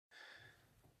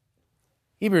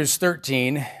Hebrews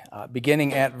 13,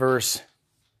 beginning at verse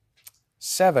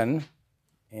 7,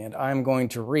 and I'm going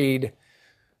to read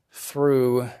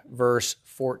through verse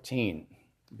 14,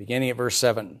 beginning at verse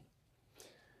 7.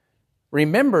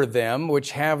 Remember them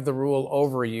which have the rule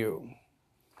over you,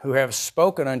 who have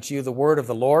spoken unto you the word of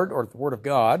the Lord, or the word of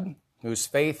God, whose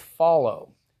faith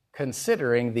follow,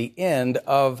 considering the end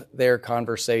of their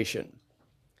conversation.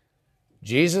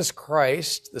 Jesus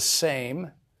Christ, the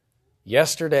same,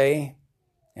 yesterday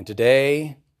and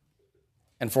today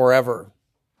and forever.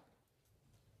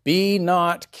 Be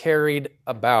not carried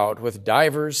about with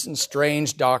divers and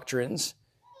strange doctrines,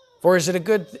 for it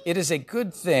is a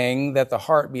good thing that the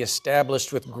heart be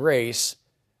established with grace,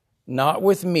 not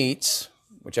with meats,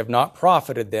 which have not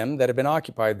profited them that have been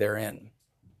occupied therein.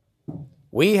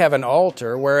 We have an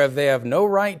altar whereof they have no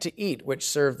right to eat, which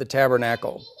serve the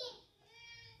tabernacle.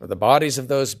 For the bodies of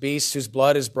those beasts whose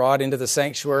blood is brought into the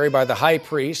sanctuary by the high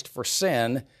priest for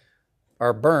sin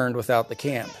are burned without the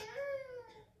camp.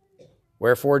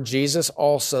 Wherefore Jesus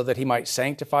also, that he might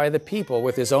sanctify the people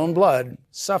with his own blood,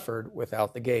 suffered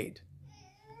without the gate.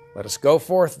 Let us go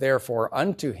forth therefore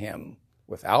unto him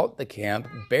without the camp,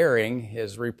 bearing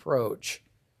his reproach.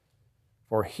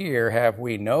 For here have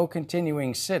we no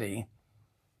continuing city,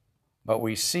 but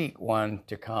we seek one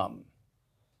to come.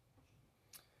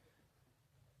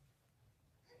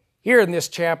 Here in this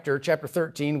chapter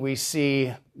 13, we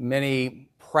see many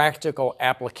practical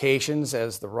applications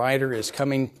as the writer is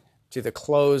coming to the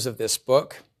close of this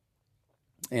book.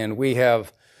 And we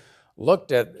have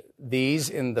looked at these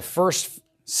in the first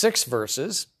 6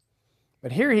 verses.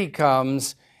 But here he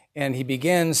comes and he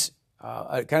begins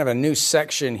kind of a new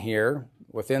section here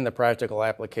within the practical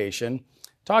application,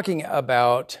 talking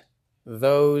about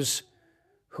those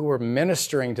who are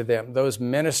ministering to them, those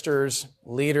ministers,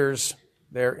 leaders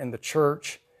there in the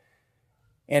church.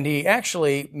 And he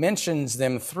actually mentions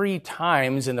them 3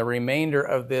 times in the remainder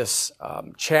of this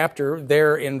chapter.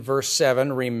 There in verse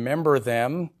 7, remember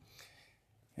them.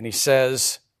 And he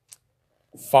says,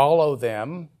 follow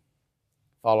them,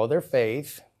 follow their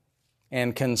faith,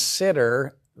 and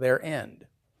consider their end.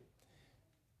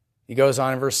 He goes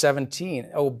on in verse 17,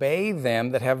 obey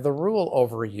them that have the rule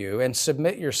over you, and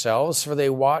submit yourselves, for they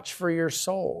watch for your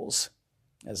souls,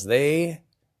 as they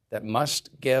that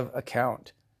must give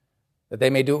account, that they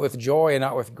may do it with joy and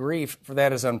not with grief, for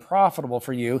that is unprofitable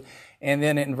for you. And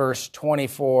then in verse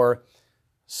 24,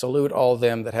 salute all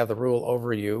them that have the rule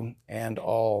over you and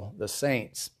all the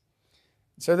saints.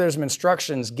 So there's some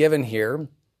instructions given here.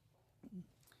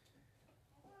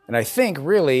 And I think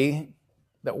really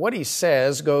that what he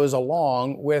says goes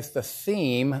along with the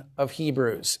theme of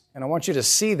Hebrews. And I want you to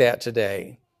see that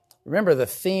today. Remember, the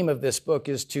theme of this book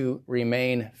is to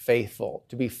remain faithful,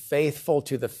 to be faithful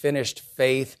to the finished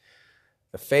faith,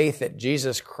 the faith that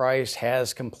Jesus Christ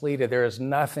has completed. There is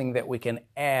nothing that we can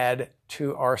add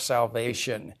to our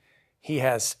salvation. He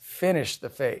has finished the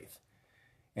faith,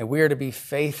 and we are to be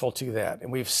faithful to that.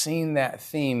 And we've seen that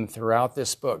theme throughout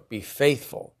this book. Be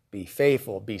faithful,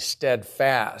 be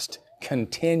steadfast,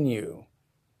 continue.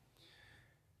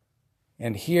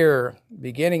 And here,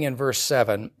 beginning in verse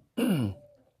 7,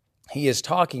 he is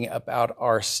talking about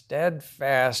our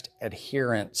steadfast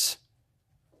adherence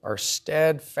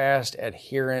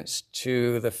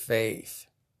to the faith.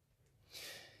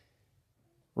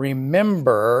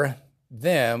 Remember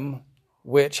them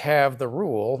which have the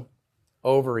rule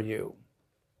over you.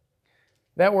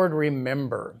 That word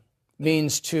remember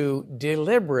means to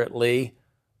deliberately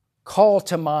call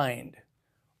to mind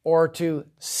or to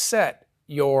set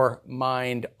your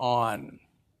mind on,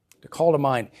 to call to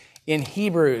mind. In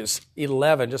Hebrews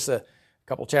 11, just a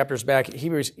couple chapters back,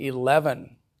 Hebrews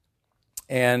 11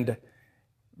 and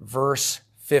verse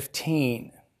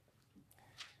 15.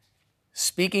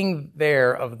 Speaking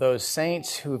there of those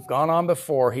saints who've gone on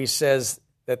before, he says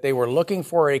that they were looking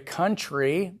for a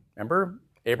country. Remember,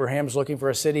 Abraham's looking for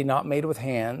a city not made with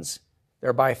hands.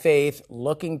 They're by faith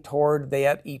looking toward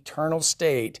that eternal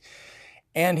state.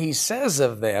 And he says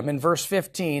of them in verse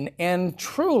 15, and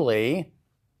truly,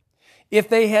 if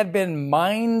they had been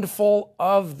mindful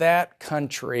of that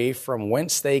country from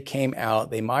whence they came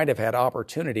out, they might have had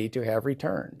opportunity to have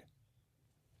returned.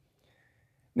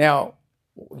 Now,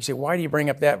 you say, why do you bring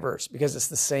up that verse? Because it's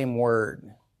the same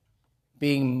word.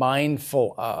 Being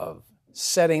mindful of,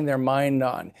 setting their mind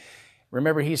on.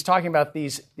 Remember, he's talking about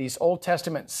these Old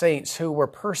Testament saints who were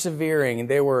persevering.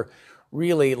 They were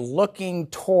really looking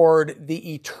toward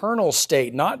the eternal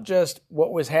state, not just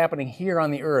what was happening here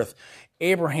on the earth.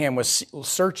 Abraham was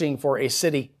searching for a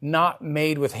city not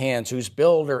made with hands, whose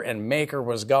builder and maker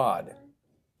was God.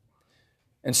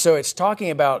 And so it's talking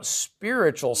about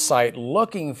spiritual sight,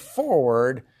 looking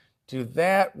forward to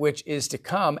that which is to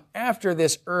come after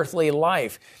this earthly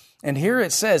life. And here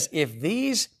it says, if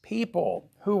these people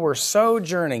who were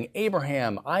sojourning,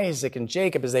 Abraham, Isaac, and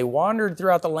Jacob, as they wandered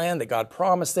throughout the land that God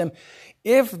promised them,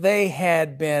 if they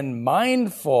had been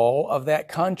mindful of that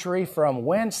country from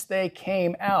whence they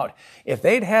came out, if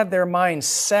they'd had their minds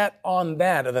set on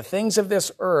that, of the things of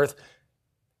this earth,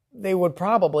 they would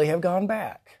probably have gone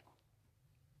back.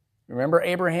 Remember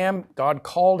Abraham? God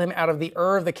called him out of the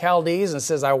Ur of the Chaldees and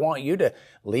says, I want you to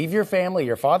leave your family,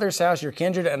 your father's house, your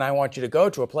kindred, and I want you to go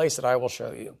to a place that I will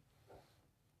show you.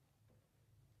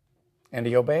 And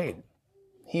he obeyed.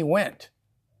 He went.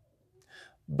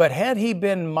 But had he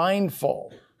been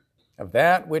mindful of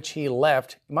that which he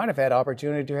left, he might have had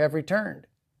opportunity to have returned.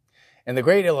 And the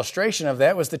great illustration of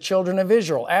that was the children of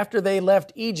Israel. After they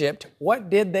left Egypt, what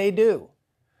did they do?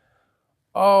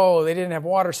 Oh, they didn't have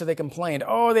water, so they complained.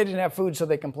 Oh, they didn't have food, so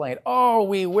they complained. Oh,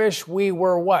 we wish we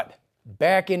were what?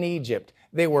 Back in Egypt.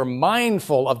 They were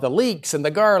mindful of the leeks and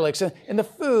the garlics and the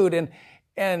food,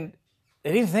 and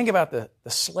they didn't think about the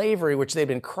slavery which they'd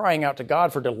been crying out to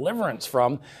God for deliverance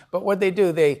from. But what they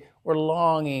do, they were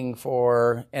longing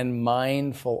for and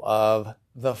mindful of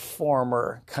the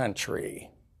former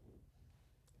country.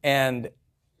 And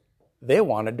they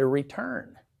wanted to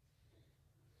return.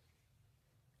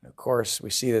 Of course, we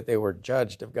see that they were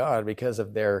judged of God because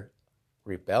of their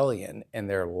rebellion and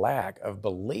their lack of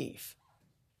belief.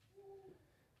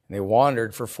 And they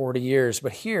wandered for 40 years.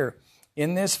 But here,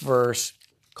 in this verse,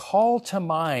 call to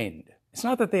mind. It's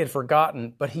not that they had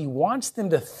forgotten, but he wants them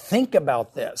to think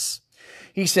about this.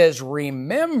 He says,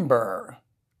 remember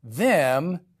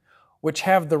them which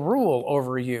have the rule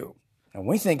over you. And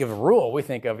when we think of rule, we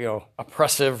think of,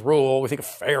 oppressive rule. We think of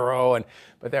Pharaoh,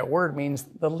 but that word means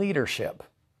the leadership.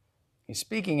 He's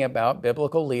speaking about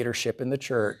biblical leadership in the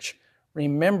church.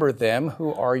 Remember them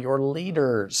who are your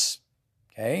leaders.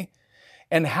 Okay?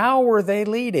 And how were they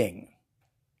leading?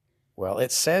 Well,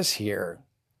 it says here,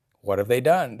 what have they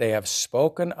done? They have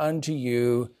spoken unto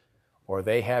you, or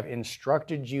they have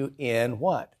instructed you in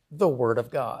what? The Word of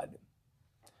God.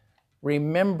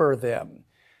 Remember them.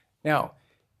 Now,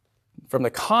 from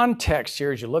the context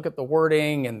here, as you look at the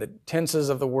wording and the tenses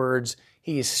of the words,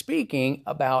 he is speaking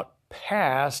about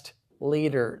past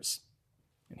leaders.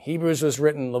 And Hebrews was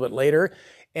written a little bit later,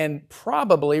 and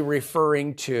probably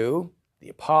referring to the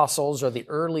apostles or the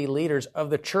early leaders of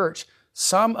the church,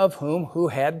 some of who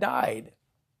had died.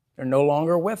 They're no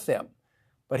longer with them.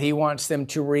 But he wants them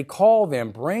to recall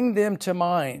them, bring them to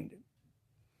mind.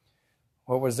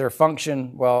 What was their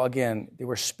function? Well, again, they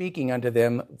were speaking unto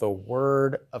them the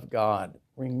Word of God.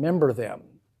 Remember them,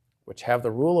 which have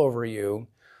the rule over you,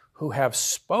 who have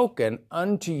spoken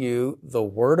unto you the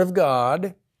Word of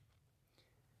God.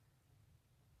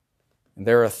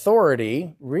 Their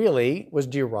authority really was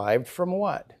derived from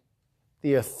what?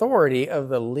 The authority of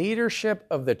the leadership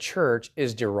of the church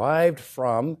is derived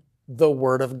from the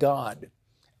Word of God.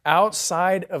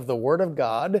 Outside of the Word of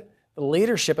God, the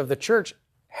leadership of the church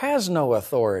has no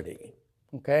authority.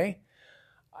 Okay?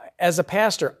 As a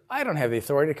pastor, I don't have the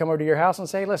authority to come over to your house and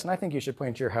say, listen, I think you should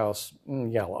paint your house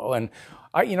yellow. And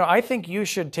I think you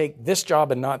should take this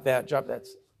job and not that job.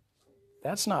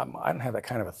 That's not, I don't have that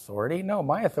kind of authority. No,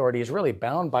 my authority is really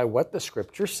bound by what the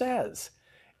Scripture says.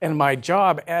 And my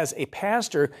job as a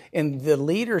pastor and the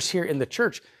leaders here in the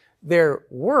church, their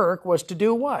work was to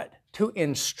do what? To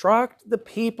instruct the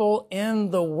people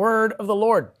in the Word of the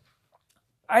Lord.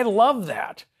 I love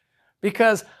that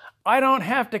because I don't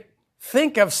have to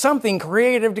think of something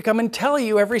creative to come and tell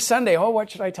you every Sunday, oh, what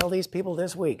should I tell these people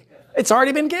this week? It's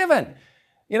already been given.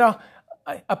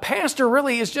 A pastor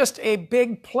really is just a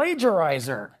big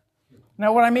plagiarizer.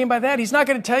 Now, what I mean by that, he's not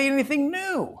going to tell you anything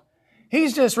new.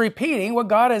 He's just repeating what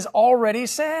God has already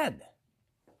said.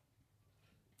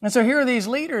 And so here are these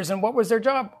leaders, and what was their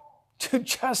job? To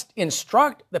just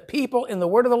instruct the people in the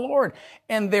Word of the Lord.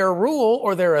 And their rule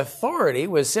or their authority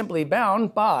was simply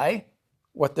bound by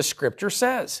what the Scripture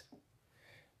says.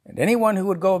 And anyone who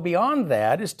would go beyond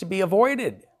that is to be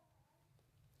avoided.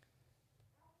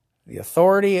 The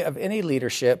authority of any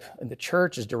leadership in the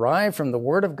church is derived from the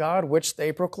Word of God which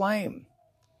they proclaim.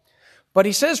 But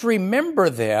he says, remember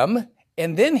them,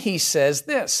 and then he says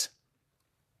this,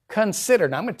 consider.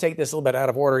 Now I'm going to take this a little bit out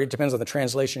of order. It depends on the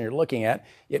translation you're looking at.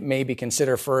 It may be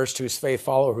consider first, whose faith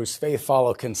follow, or whose faith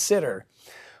follow, consider.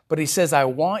 But he says, I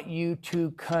want you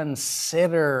to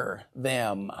consider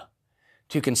them.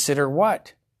 To consider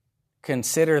what?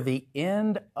 Consider the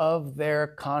end of their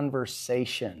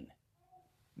conversation.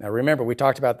 Now remember, we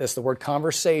talked about this. The word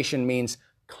conversation means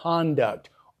conduct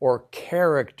or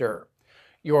character.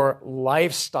 your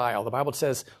lifestyle. The Bible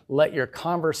says, let your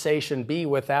conversation be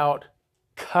without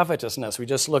covetousness. We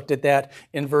just looked at that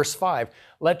in verse 5.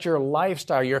 Let your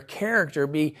lifestyle, your character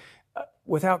be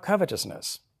without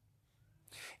covetousness.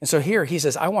 And so here he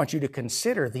says, I want you to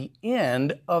consider the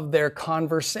end of their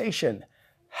conversation.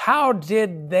 How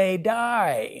did they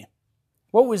die?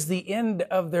 What was the end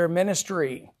of their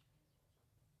ministry?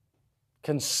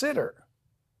 Consider.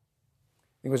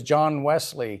 It was John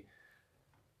Wesley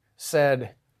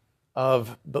said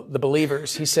of the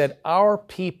believers, he said, our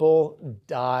people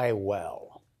die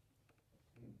well.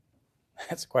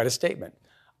 That's quite a statement.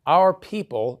 Our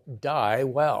people die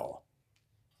well.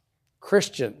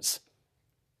 Christians,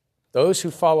 those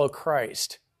who follow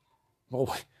Christ,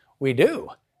 well, we do.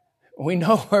 We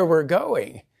know where we're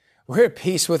going. We're at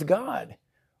peace with God.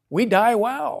 We die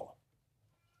well.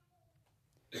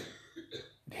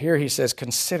 Here he says,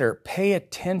 consider, pay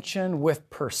attention with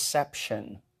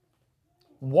perception.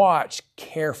 Watch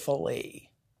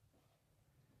carefully.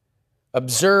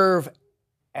 Observe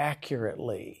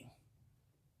accurately.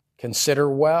 Consider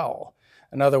well.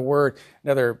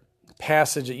 Another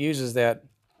passage that uses that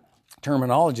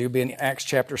terminology would be in Acts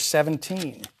chapter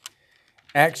 17.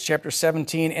 Acts chapter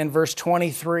 17 and verse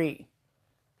 23.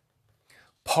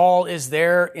 Paul is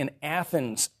there in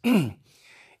Athens,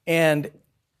 and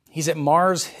he's at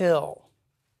Mars Hill.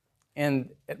 And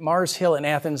at Mars Hill in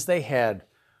Athens, they had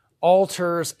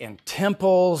altars and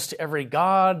temples to every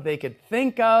god they could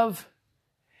think of.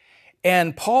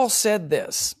 And Paul said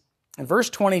this. In verse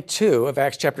 22 of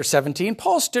Acts chapter 17,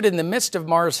 Paul stood in the midst of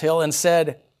Mars Hill and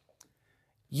said,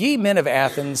 Ye men of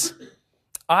Athens,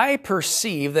 I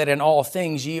perceive that in all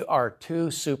things ye are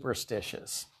too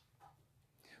superstitious.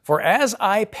 For as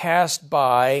I passed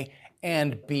by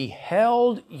and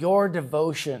beheld your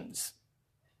devotions,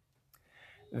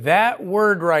 that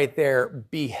word right there,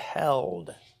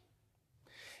 beheld,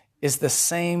 is the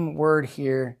same word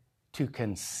here, to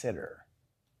consider.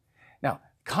 Now,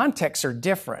 contexts are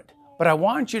different, but I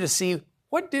want you to see,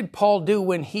 what did Paul do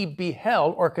when he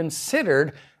beheld or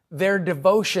considered their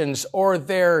devotions or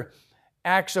their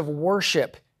acts of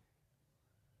worship?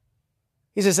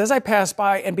 He says, as I passed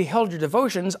by and beheld your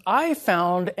devotions, I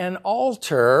found an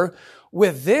altar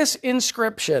with this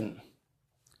inscription,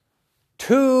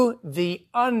 to the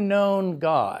unknown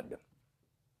God,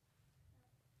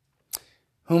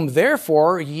 whom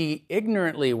therefore ye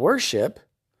ignorantly worship,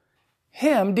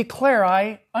 him declare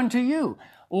I unto you.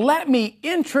 Let me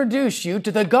introduce you to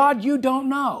the God you don't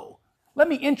know. Let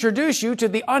me introduce you to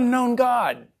the unknown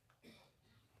God.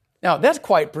 Now, that's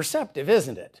quite perceptive,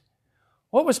 isn't it?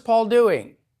 What was Paul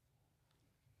doing?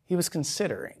 He was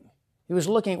considering. He was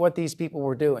looking at what these people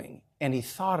were doing, and he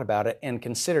thought about it and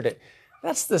considered it.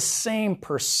 That's the same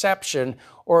perception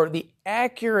or the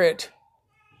accurate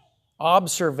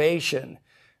observation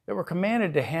that we're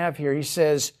commanded to have here. He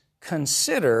says,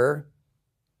 consider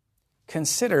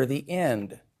the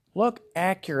end. Look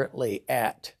accurately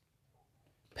at.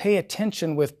 Pay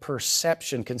attention with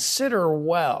perception. Consider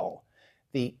well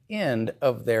the end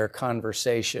of their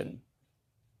conversation.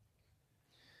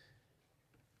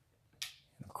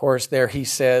 Of course, there he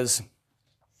says,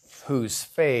 whose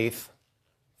faith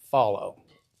follow.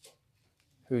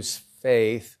 Whose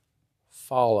faith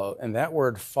follow. And that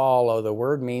word follow, the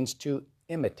word means to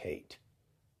imitate.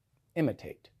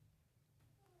 Imitate.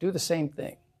 Do the same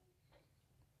thing.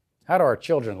 How do our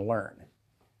children learn?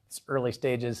 It's early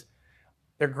stages.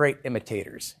 They're great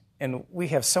imitators. And we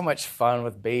have so much fun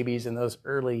with babies in those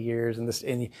early years.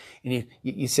 And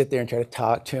you sit there and try to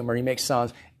talk to them, or you make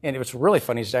sounds. And what's really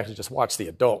funny is to actually just watch the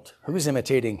adult. Who's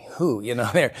imitating who,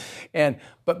 there.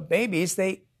 But babies,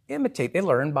 they imitate. They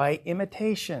learn by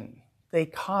imitation. They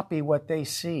copy what they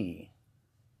see.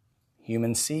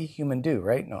 Humans see, human do,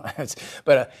 right? No,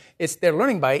 they're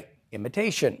learning by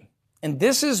imitation. And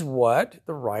this is what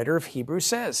the writer of Hebrews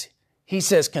says. He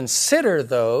says, consider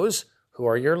those who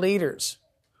are your leaders,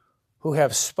 who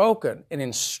have spoken and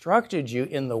instructed you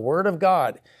in the word of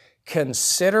God.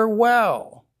 Consider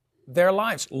well their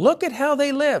lives. Look at how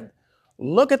they lived.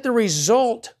 Look at the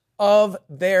result of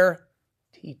their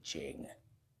teaching.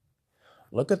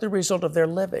 Look at the result of their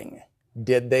living.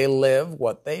 Did they live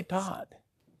what they taught?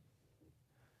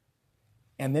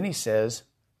 And then he says,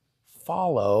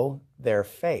 follow their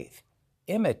faith.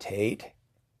 Imitate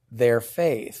their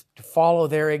faith. To follow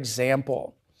their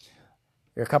example.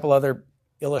 There are a couple other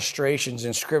illustrations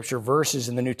in Scripture, verses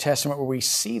in the New Testament where we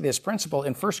see this principle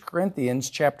in 1 Corinthians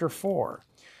chapter 4.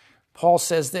 Paul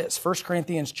says this, 1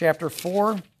 Corinthians chapter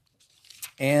 4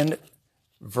 and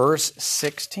verse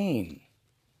 16.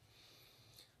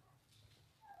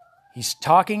 He's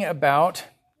talking about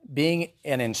being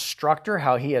an instructor,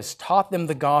 how he has taught them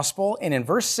the gospel. And in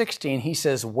verse 16, he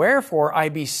says, "Wherefore I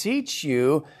beseech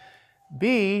you,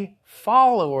 be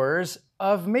followers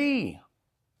of me."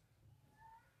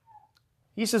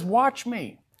 He says, watch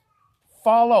me,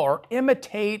 follow or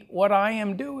imitate what I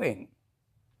am doing.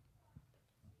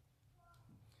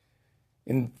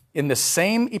 In the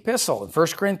same epistle, in 1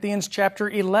 Corinthians chapter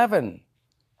 11,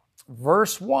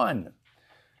 verse 1,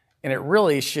 and it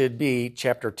really should be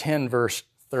chapter 10, verse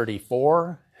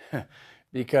 34,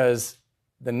 because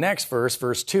the next verse,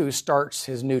 verse 2, starts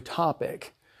his new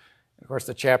topic. Of course,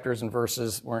 the chapters and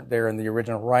verses weren't there in the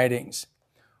original writings.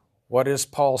 What is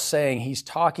Paul saying? He's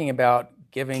talking about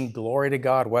giving glory to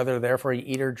God, whether therefore you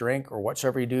eat or drink or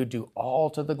whatsoever you do, do all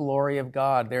to the glory of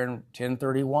God, there in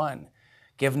 10:31.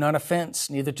 Give none offense,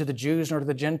 neither to the Jews, nor to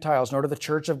the Gentiles, nor to the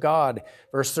church of God.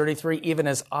 Verse 33, even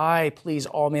as I please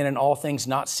all men in all things,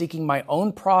 not seeking my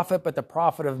own profit, but the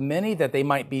profit of many, that they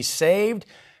might be saved.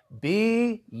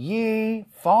 Be ye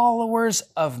followers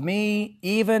of me,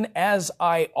 even as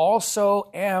I also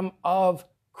am of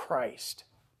Christ.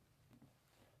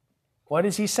 What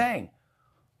is he saying?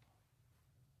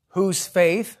 Whose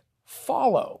faith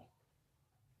follow.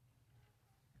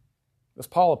 Was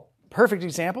Paul a perfect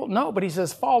example? No, but he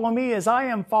says, follow me as I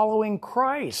am following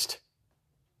Christ.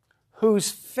 Whose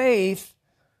faith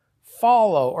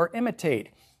follow or imitate.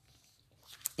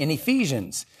 In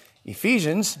Ephesians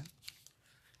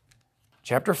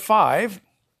chapter 5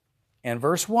 and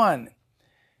verse 1,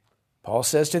 Paul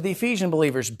says to the Ephesian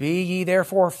believers, be ye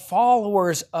therefore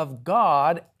followers of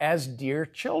God as dear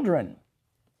children.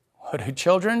 What do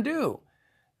children do?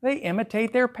 They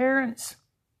imitate their parents.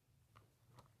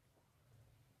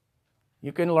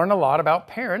 You can learn a lot about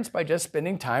parents by just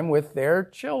spending time with their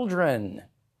children.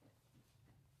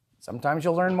 Sometimes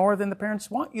you'll learn more than the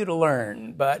parents want you to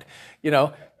learn, but,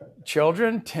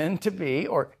 children tend to be,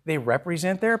 or they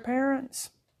represent their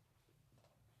parents.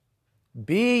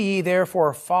 Be ye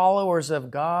therefore followers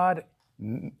of God,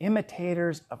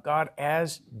 imitators of God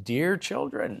as dear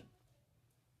children.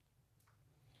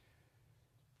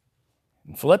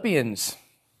 In Philippians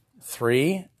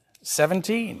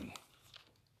 3:17.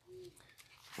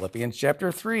 Philippians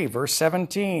chapter 3, verse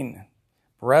 17.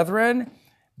 Brethren,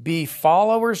 be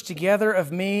followers together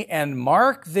of me, and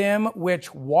mark them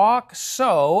which walk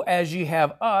so as ye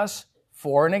have us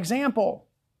for an example.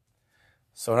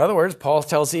 So in other words, Paul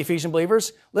tells the Ephesian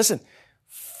believers, listen,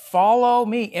 follow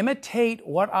me, imitate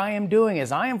what I am doing.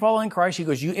 As I am following Christ, he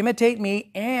goes, you imitate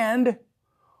me and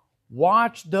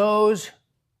watch those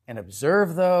and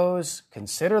observe those,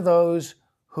 consider those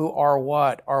who are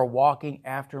what? Are walking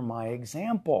after my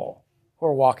example. Who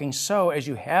are walking so as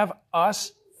you have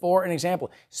us for an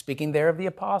example. Speaking there of the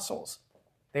apostles.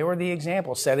 They were the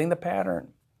example, setting the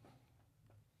pattern.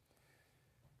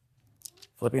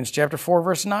 Philippians chapter 4,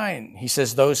 verse 9. He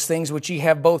says, those things which ye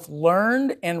have both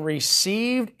learned and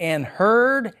received and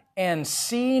heard and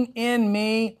seen in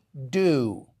me,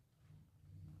 do.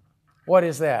 What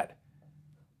is that?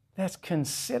 That's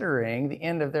considering the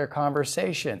end of their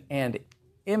conversation and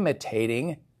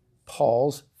imitating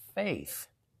Paul's faith.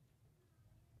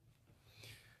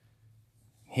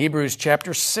 Hebrews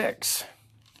chapter 6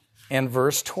 and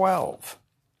verse 12.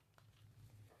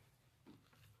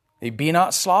 Be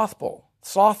not slothful,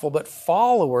 but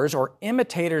followers or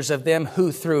imitators of them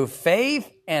who through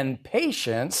faith and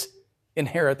patience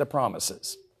inherit the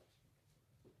promises.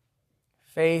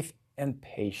 Faith and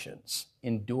patience,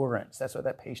 endurance. That's what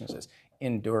that patience is,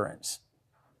 endurance.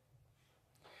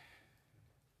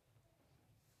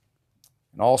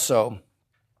 And also,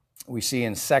 we see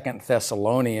in 2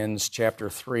 Thessalonians chapter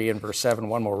 3 and verse 7,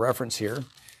 one more reference here.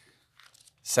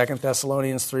 2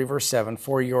 Thessalonians 3 verse 7,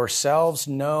 for yourselves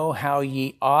know how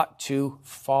ye ought to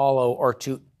follow or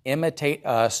to imitate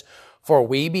us, for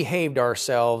we behaved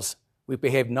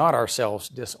not ourselves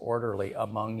disorderly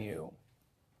among you.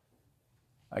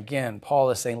 Again, Paul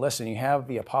is saying, listen, you have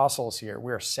the apostles here.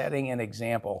 We're setting an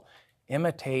example.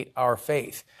 Imitate our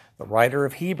faith. The writer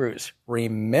of Hebrews,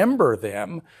 remember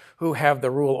them who have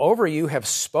the rule over you, have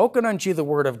spoken unto you the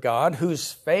word of God,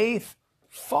 whose faith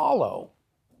follow,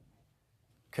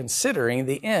 considering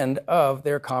the end of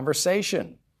their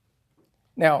conversation.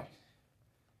 Now,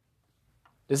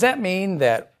 does that mean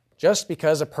that just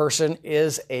because a person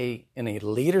is in a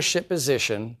leadership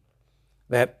position,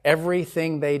 that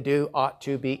everything they do ought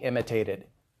to be imitated?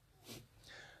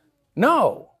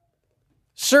 No,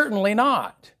 certainly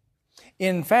not.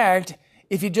 In fact,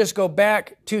 if you just go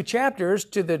back 2 chapters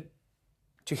to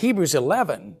Hebrews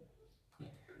 11,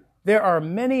 there are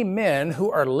many men who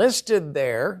are listed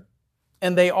there,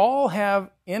 and they all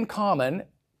have in common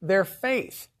their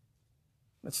faith.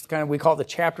 That's we call it the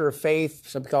chapter of faith.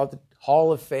 Some call it the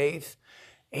hall of faith.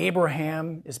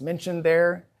 Abraham is mentioned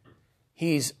there.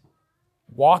 He's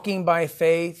walking by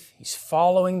faith. He's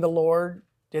following the Lord.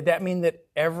 Did that mean that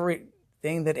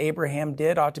everything that Abraham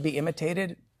did ought to be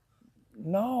imitated?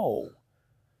 No.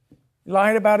 He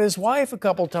lied about his wife a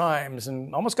couple times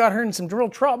and almost got her in some real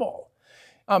trouble.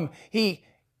 He,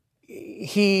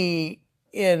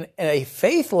 in a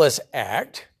faithless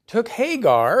act, took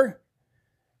Hagar,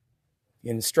 the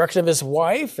instruction of his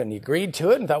wife, and he agreed to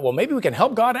it and thought, well, maybe we can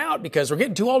help God out because we're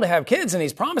getting too old to have kids and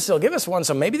he's promised he'll give us one,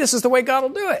 so maybe this is the way God will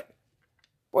do it.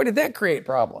 Boy, did that create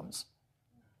problems.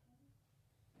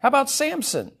 How about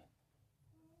Samson?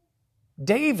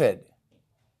 David?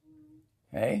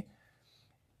 Okay.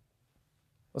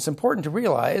 Well, it's important to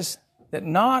realize that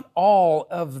not all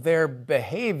of their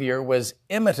behavior was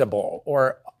imitable,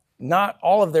 or not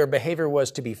all of their behavior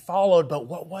was to be followed, but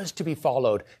what was to be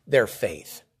followed? Their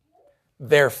faith.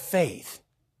 Their faith.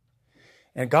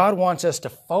 And God wants us to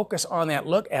focus on that.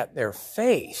 Look at their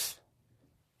faith.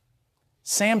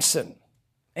 Samson,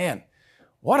 man,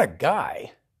 what a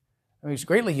guy. I mean, he's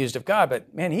greatly used of God,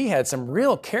 but man, he had some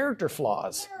real character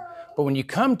flaws. But when you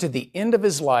come to the end of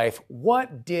his life,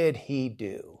 what did he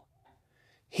do?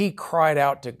 He cried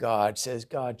out to God, says,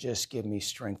 God, just give me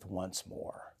strength once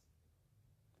more.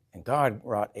 And God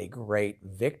brought a great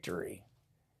victory.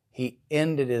 He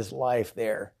ended his life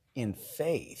there in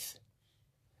faith.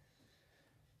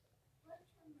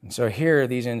 And so here are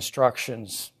these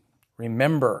instructions.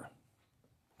 Remember,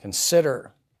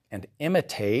 consider, and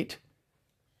imitate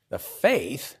the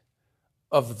faith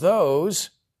of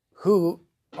those who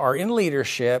are in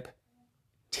leadership,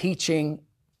 teaching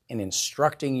and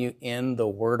instructing you in the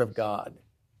Word of God.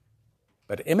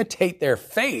 But imitate their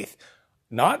faith,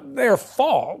 not their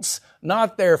faults,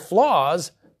 not their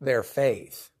flaws, their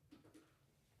faith.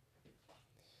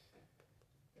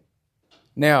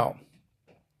 Now,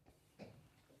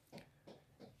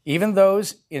 even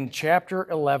those in chapter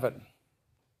 11,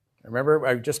 remember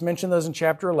I just mentioned those in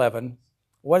chapter 11.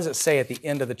 What does it say at the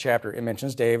end of the chapter? It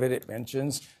mentions David, it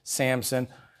mentions Samson.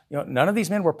 None of these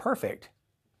men were perfect.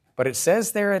 But it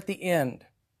says there at the end,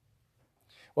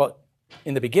 well,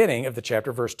 in the beginning of the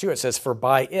chapter, verse 2, it says, for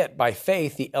by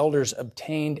faith, the elders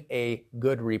obtained a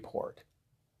good report.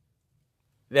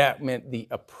 That meant the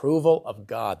approval of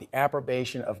God, the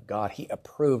approbation of God. He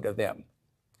approved of them.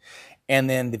 And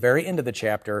then the very end of the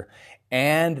chapter,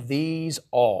 and these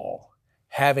all,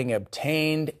 having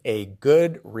obtained a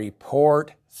good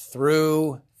report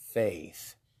through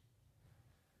faith.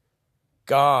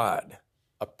 God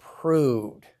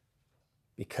approved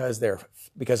because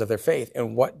of their faith.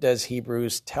 And what does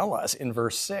Hebrews tell us in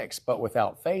verse 6? But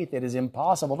without faith, it is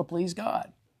impossible to please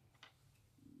God.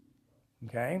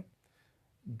 Okay?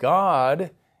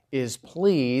 God is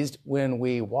pleased when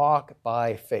we walk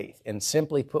by faith. And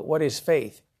simply put, what is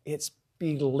faith? It's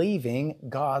believing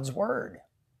God's word,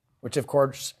 which of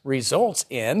course results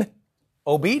in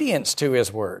obedience to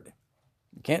his word.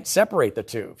 You can't separate the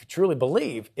two. If you truly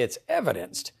believe, it's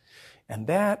evidenced. And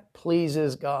that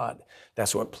pleases God.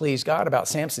 That's what pleased God about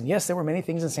Samson. Yes, there were many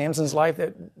things in Samson's life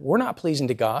that were not pleasing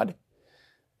to God,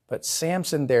 but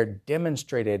Samson there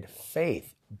demonstrated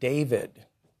faith. David,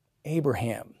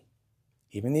 Abraham,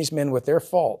 even these men with their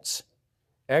faults,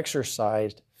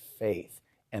 exercised faith.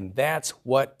 And that's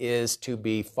what is to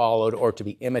be followed or to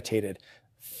be imitated,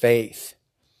 faith.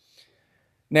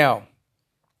 Now,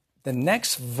 the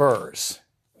next verse,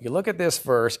 you look at this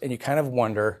verse and you kind of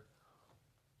wonder,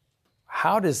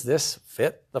 how does this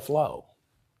fit the flow?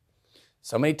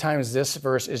 So many times this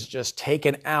verse is just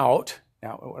taken out.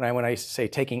 Now, when I say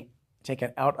taken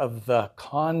out of the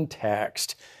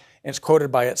context, it's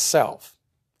quoted by itself.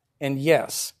 And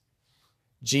yes,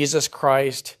 Jesus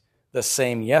Christ, the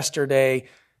same yesterday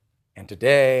and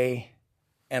today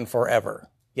and forever.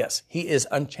 Yes, he is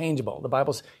unchangeable. The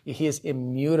Bible says he is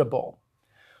immutable.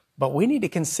 But we need to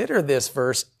consider this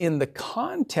verse in the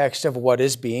context of what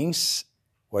is being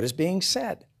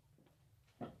said.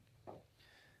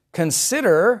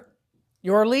 Consider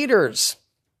your leaders.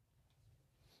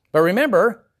 But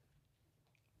remember,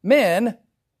 men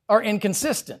are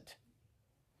inconsistent.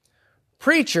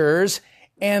 Preachers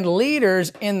and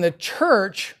leaders in the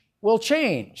church will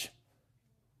change.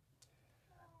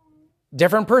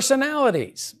 Different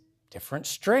personalities, different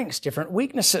strengths, different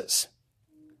weaknesses.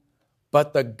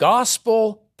 But the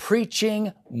gospel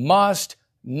preaching must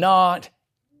not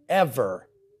ever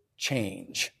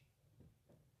change.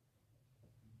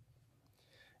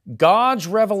 God's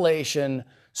revelation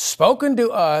spoken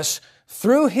to us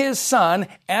through his Son,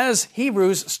 as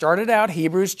Hebrews started out,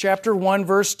 Hebrews chapter 1,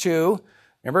 verse 2,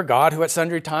 Remember, God, who at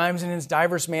sundry times and in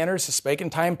divers manners has spake in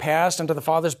time past unto the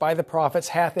fathers by the prophets,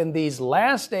 hath in these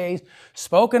last days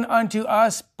spoken unto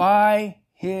us by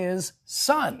his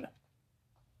Son.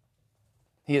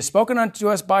 He has spoken unto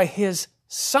us by his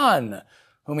Son,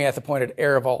 whom he hath appointed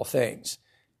heir of all things.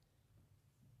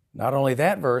 Not only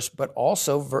that verse, but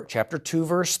also chapter 2,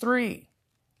 verse 3.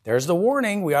 There's the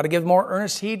warning. We ought to give more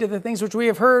earnest heed to the things which we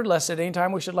have heard, lest at any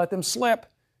time we should let them slip.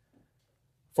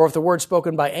 For if the word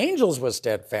spoken by angels was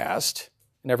steadfast,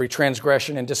 and every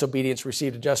transgression and disobedience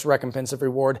received a just recompense of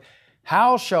reward,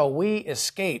 how shall we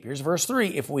escape? Here's verse 3.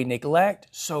 If we neglect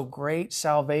so great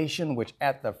salvation, which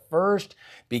at the first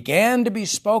began to be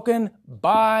spoken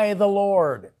by the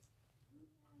Lord.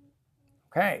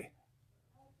 Okay,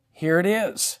 here it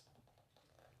is.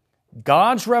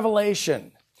 God's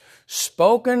revelation,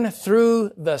 spoken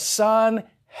through the Son,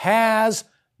 has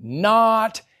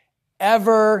not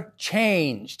ever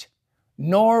changed,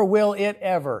 nor will it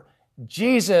ever.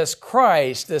 Jesus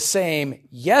Christ, the same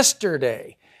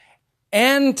yesterday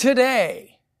and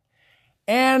today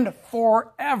and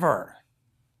forever.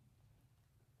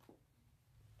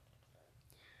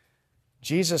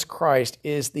 Jesus Christ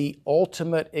is the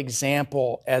ultimate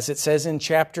example, as it says in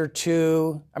chapter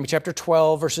 12,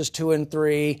 verses 2 and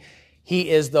 3. He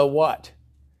is the what?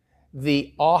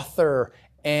 The author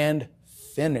and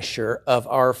finisher of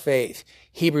our faith.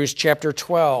 Hebrews chapter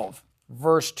 12,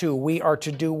 verse 2. We are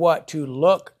to do what? To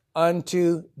look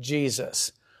unto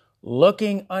Jesus.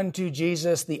 Looking unto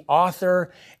Jesus, the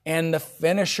author and the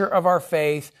finisher of our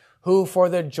faith, who for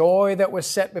the joy that was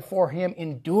set before him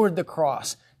endured the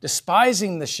cross,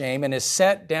 despising the shame, and is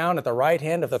set down at the right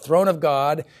hand of the throne of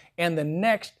God. And the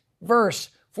next verse,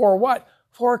 for what?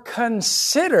 For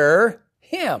consider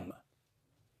him.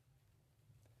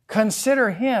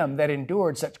 Consider him that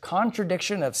endured such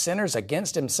contradiction of sinners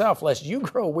against himself, lest you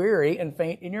grow weary and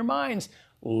faint in your minds.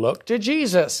 Look to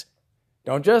Jesus.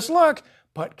 Don't just look,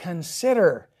 but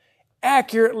consider.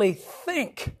 Accurately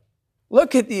think.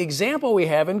 Look at the example we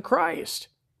have in Christ.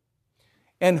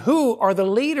 And who are the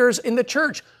leaders in the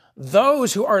church?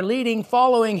 Those who are leading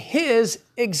following his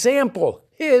example,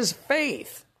 his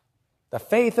faith, the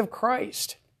faith of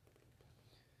Christ.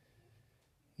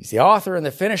 He's the author and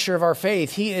the finisher of our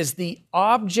faith. He is the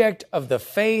object of the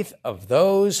faith of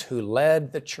those who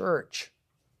led the church.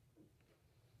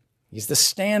 He's the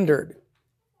standard.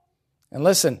 And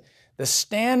listen, the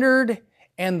standard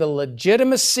and the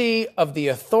legitimacy of the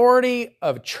authority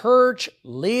of church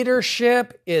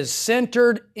leadership is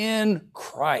centered in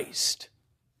Christ.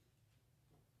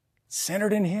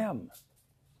 Centered in him.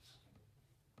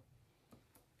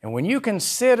 And when you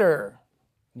consider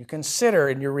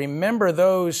and you remember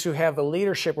those who have the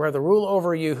leadership, who have the rule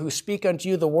over you, who speak unto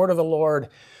you the word of the Lord,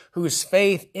 whose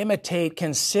faith imitate,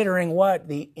 considering what?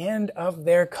 The end of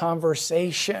their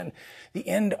conversation, the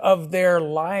end of their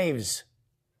lives,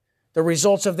 the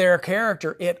results of their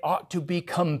character. It ought to be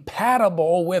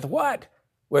compatible with what?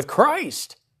 With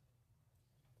Christ.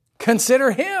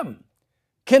 Consider him.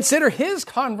 Consider his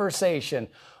conversation.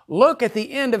 Look at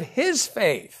the end of his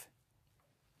faith.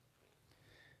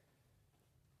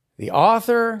 The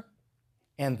author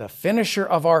and the finisher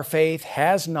of our faith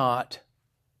has not,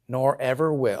 nor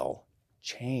ever will,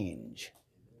 change.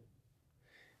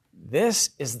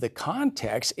 This is the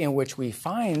context in which we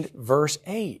find verse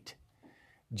 8.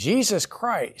 Jesus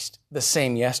Christ, the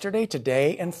same yesterday,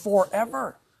 today, and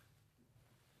forever.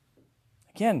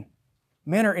 Again,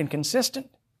 men are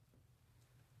inconsistent.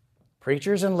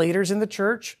 Preachers and leaders in the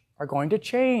church are going to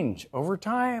change over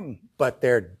time, but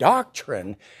their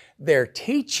doctrine, their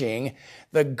teaching,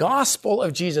 the gospel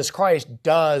of Jesus Christ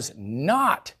does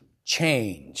not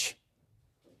change.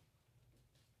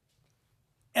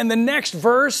 And the next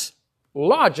verse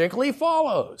logically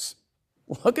follows.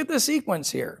 Look at the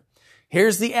sequence here.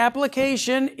 Here's the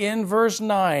application in verse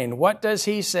 9. What does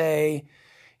he say?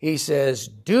 He says,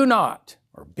 do not,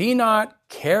 or be not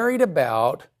carried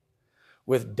about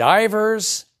with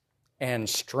divers and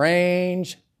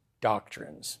strange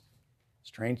doctrines,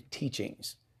 strange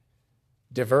teachings,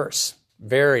 diverse,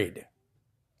 varied,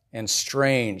 and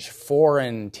strange,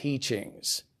 foreign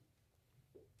teachings.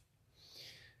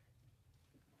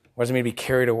 What does it mean to be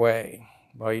carried away?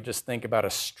 Well, you just think about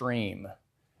a stream.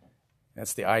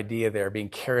 That's the idea there, being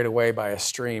carried away by a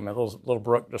stream. A little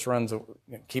brook just runs,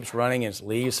 keeps running, and its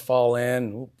leaves fall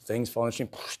in, things fall in the stream,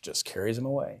 just carries them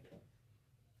away.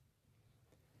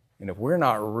 And if we're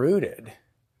not rooted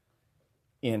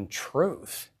in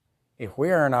truth, if we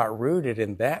are not rooted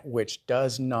in that which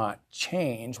does not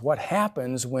change, what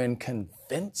happens when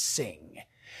convincing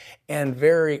and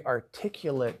very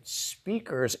articulate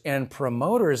speakers and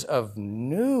promoters of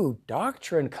new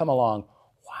doctrine come along?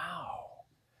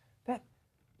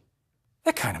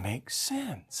 that kind of makes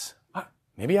sense.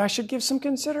 Maybe I should give some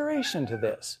consideration to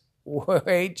this.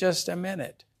 Wait just a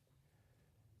minute.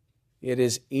 It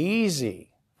is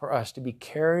easy for us to be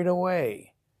carried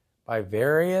away by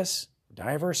various,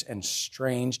 diverse, and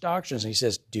strange doctrines. And he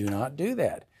says, do not do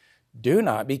that. Do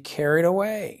not be carried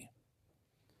away.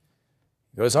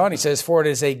 He goes on, he says, for it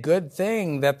is a good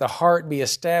thing that the heart be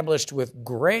established with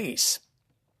grace,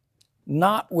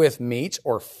 not with meats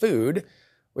or food,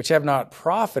 which have not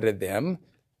profited them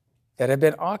that have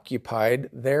been occupied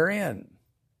therein.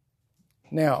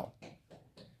 Now,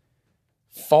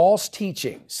 false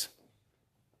teachings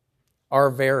are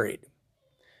varied.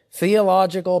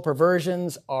 Theological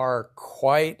perversions are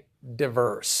quite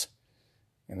diverse.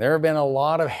 And there have been a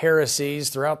lot of heresies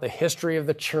throughout the history of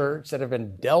the church that have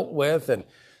been dealt with, and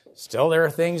still there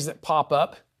are things that pop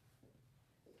up.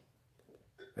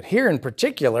 But here in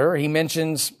particular, he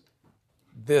mentions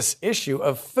this issue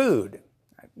of food.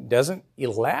 He doesn't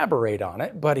elaborate on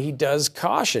it, but he does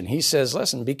caution. He says,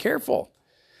 listen, be careful.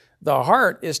 The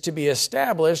heart is to be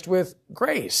established with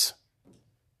grace,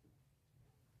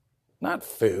 not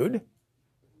food.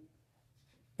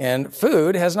 And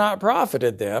food has not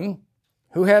profited them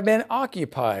who have been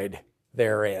occupied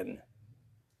therein.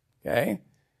 Okay?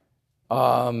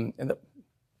 And the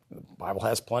Bible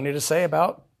has plenty to say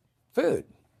about food.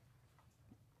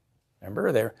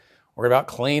 Remember, they're worried about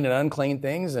clean and unclean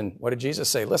things. And what did Jesus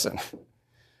say? Listen,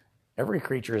 every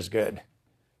creature is good.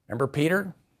 Remember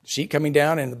Peter, sheep coming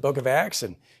down in the book of Acts,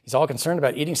 and he's all concerned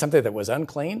about eating something that was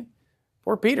unclean?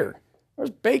 Poor Peter. There's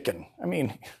bacon. I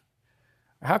mean,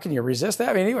 how can you resist that?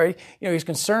 I mean, anyway, he's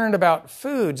concerned about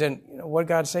foods. And what did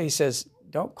God say? He says,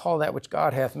 don't call that which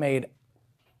God hath made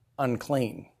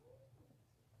unclean.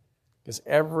 Because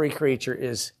every creature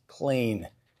is clean.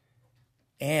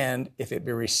 And if it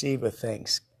be received with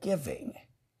thanksgiving.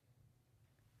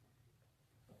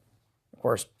 Of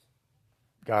course,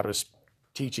 God was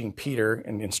teaching Peter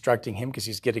and instructing him because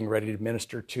he's getting ready to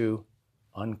minister to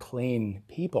unclean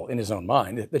people in his own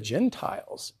mind, the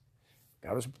Gentiles.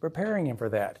 God was preparing him for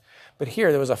that. But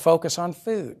here there was a focus on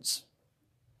foods.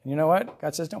 And you know what?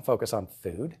 God says don't focus on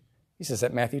food. He says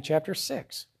that in Matthew chapter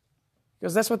 6.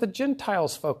 Because that's what the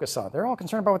Gentiles focus on. They're all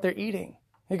concerned about what they're eating.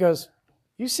 He goes,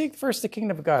 you seek first the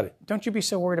kingdom of God. Don't you be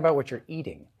so worried about what you're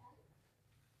eating.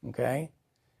 Okay?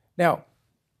 Now,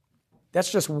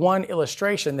 that's just one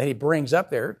illustration that he brings up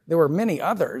there. There were many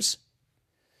others.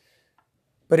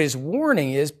 But his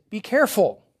warning is, be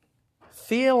careful.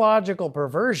 Theological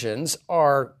perversions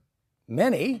are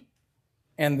many,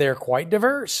 and they're quite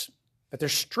diverse. But they're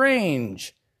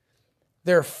strange.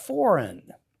 They're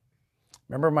foreign.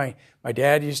 Remember my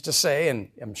dad used to say, and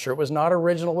I'm sure it was not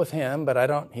original with him,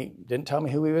 but he didn't tell me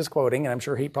who he was quoting, and I'm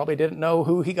sure he probably didn't know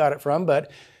who he got it from,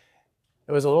 but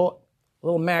it was a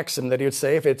little maxim that he would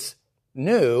say, if it's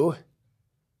new,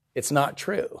 it's not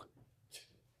true.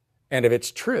 And if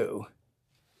it's true,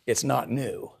 it's not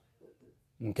new.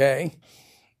 Okay?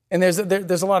 And there's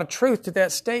a lot of truth to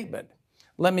that statement.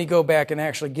 Let me go back and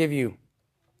actually give you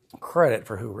credit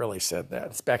for who really said that.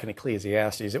 It's back in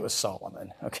Ecclesiastes. It was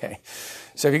Solomon. Okay.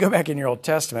 So if you go back in your Old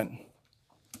Testament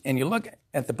and you look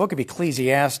at the book of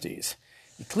Ecclesiastes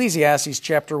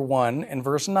chapter 1 and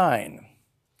verse 9.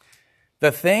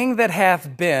 The thing that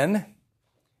hath been,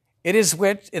 it is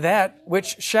that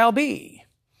which shall be.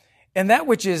 And that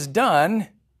which is done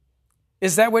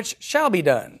is that which shall be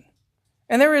done.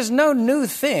 And there is no new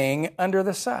thing under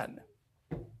the sun.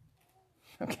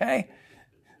 Okay?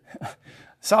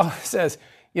 Solomon says,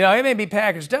 it may be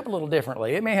packaged up a little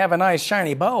differently. It may have a nice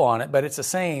shiny bow on it, but it's the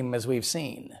same as we've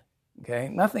seen. Okay?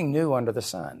 Nothing new under the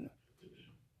sun.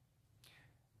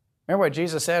 Remember what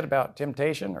Jesus said about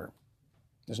temptation?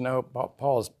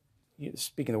 Paul is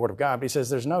speaking the word of God, but he says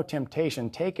there's no temptation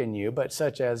taken you, but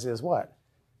such as is what?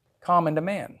 Common to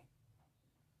man.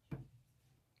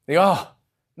 No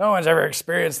one's ever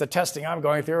experienced the testing I'm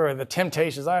going through or the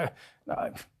temptations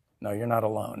No, you're not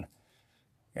alone.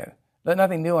 Yeah. There's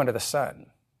nothing new under the sun.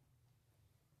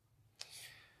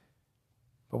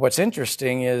 But what's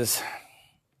interesting is,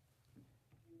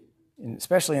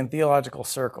 especially in theological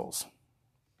circles,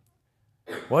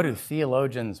 what do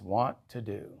theologians want to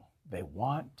do? They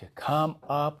want to come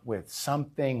up with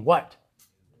something what?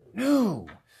 New.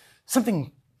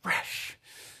 Something fresh.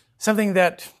 Something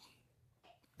that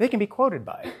they can be quoted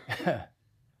by.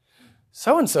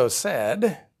 So-and-so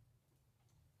said,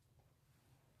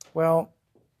 well,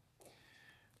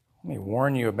 let me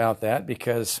warn you about that,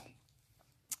 because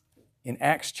in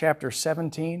Acts chapter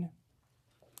 17,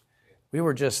 we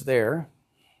were just there.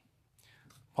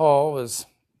 Paul was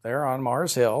there on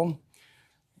Mars Hill.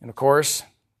 And of course,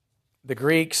 the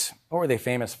Greeks, what were they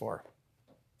famous for?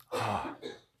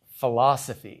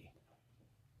 Philosophy.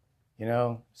 You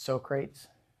know, Socrates,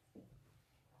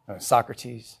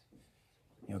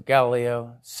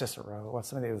 Galileo, Cicero, well,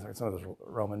 some of those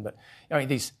Roman, but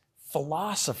these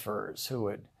philosophers who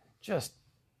would just,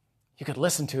 you could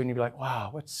listen to and you'd be like, wow,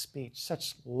 what speech,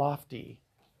 such lofty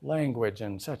language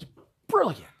and such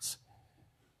brilliance.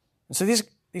 And so these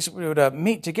would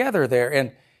meet together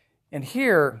there. And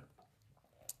here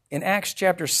in Acts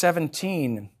chapter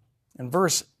 17 and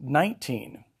verse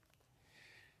 19,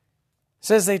 it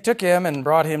says they took him and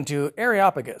brought him to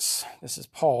Areopagus. This is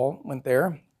Paul went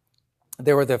there.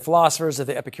 There were the philosophers of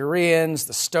the Epicureans,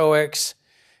 the Stoics,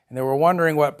 and they were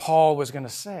wondering what Paul was going to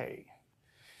say.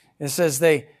 It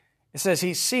says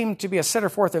he seemed to be a setter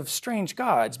forth of strange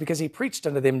gods because he preached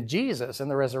unto them Jesus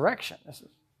and the resurrection.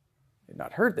 They'd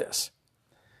not heard this.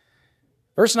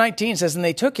 Verse 19 says, and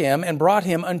they took him and brought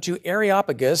him unto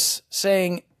Areopagus,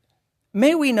 saying,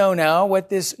 may we know now what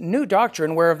this new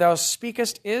doctrine whereof thou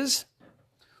speakest is?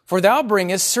 For thou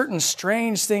bringest certain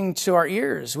strange things to our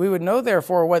ears. We would know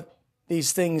therefore what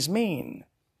these things mean.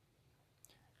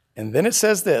 And then it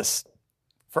says this,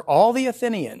 for all the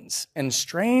Athenians and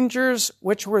strangers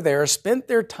which were there spent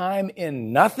their time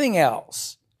in nothing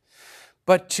else,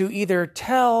 but to either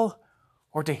tell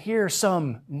or to hear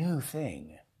some new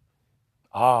thing.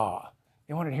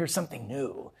 They wanted to hear something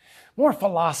new, more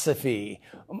philosophy,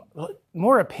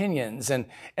 more opinions, and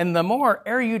the more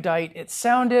erudite it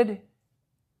sounded,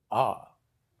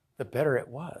 the better it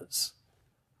was.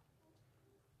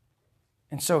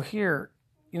 And so here,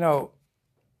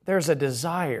 there's a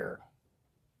desire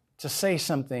to say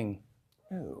something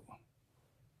new.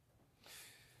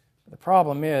 The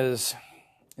problem is,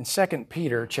 in 2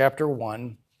 Peter chapter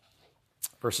 1,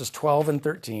 verses 12 and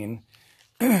 13,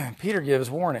 Peter gives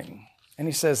warning, and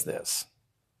he says this.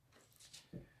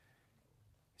 He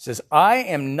says, I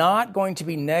am not going to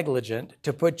be negligent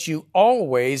to put you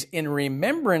always in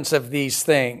remembrance of these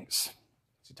things.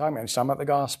 What's he talking about? He's talking about the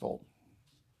gospel.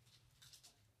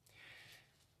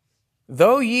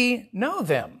 Though ye know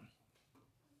them,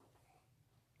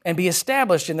 and be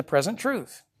established in the present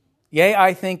truth. Yea,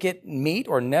 I think it meet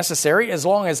or necessary, as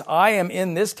long as I am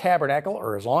in this tabernacle,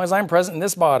 or as long as I'm present in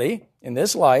this body, in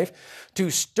this life, to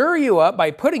stir you up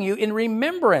by putting you in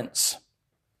remembrance.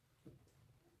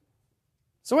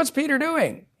 So what's Peter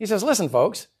doing? He says, listen,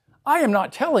 folks, I am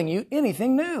not telling you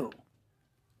anything new.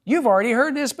 You've already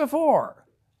heard this before.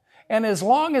 And as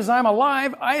long as I'm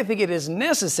alive, I think it is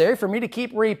necessary for me to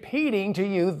keep repeating to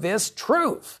you this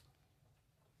truth.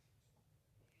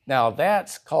 Now,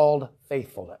 that's called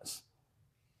faithfulness.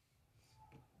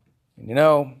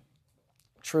 And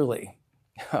truly,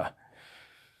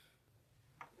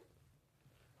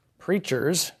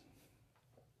 preachers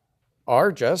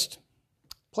are just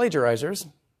plagiarizers.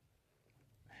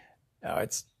 Now,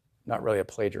 it's not really a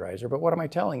plagiarizer, but what am I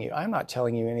telling you? I'm not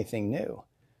telling you anything new.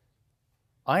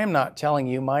 I am not telling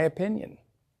you my opinion.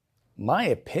 My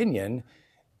opinion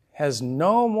has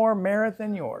no more merit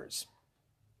than yours.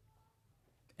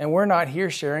 And we're not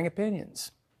here sharing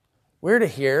opinions. We're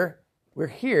here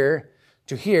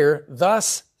to hear,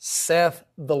 thus saith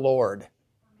the Lord.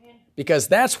 Because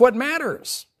that's what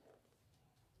matters.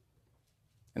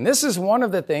 And this is one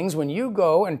of the things when you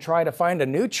go and try to find a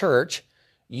new church,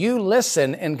 you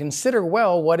listen and consider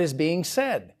well what is being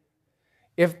said.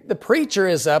 If the preacher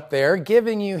is up there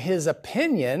giving you his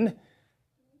opinion,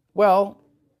 well,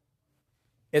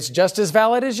 it's just as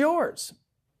valid as yours.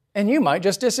 And you might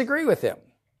just disagree with him.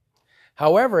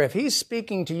 However, if he's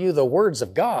speaking to you the words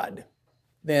of God,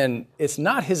 then it's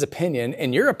not his opinion,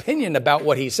 and your opinion about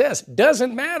what he says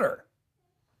doesn't matter.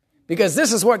 Because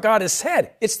this is what God has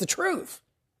said. It's the truth.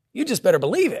 You just better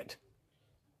believe it.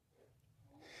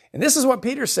 And this is what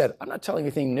Peter said. I'm not telling you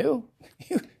anything new.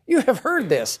 You have heard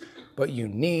this, but you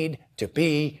need to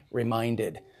be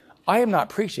reminded. I am not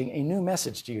preaching a new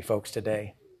message to you folks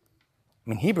today.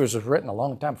 Hebrews was written a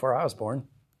long time before I was born.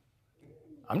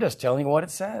 I'm just telling you what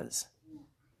it says.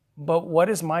 But what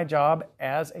is my job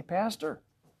as a pastor?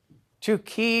 To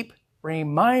keep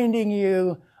reminding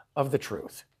you of the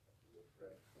truth.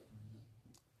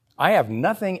 I have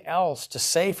nothing else to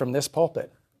say from this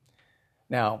pulpit.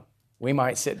 Now, we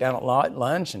might sit down at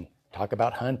lunch and talk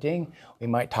about hunting. We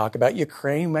might talk about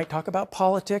Ukraine. We might talk about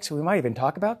politics. We might even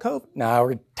talk about COVID. No,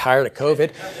 we're tired of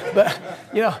COVID. But,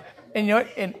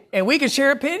 and we can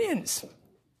share opinions.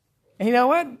 And you know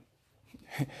what?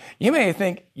 You may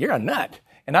think you're a nut.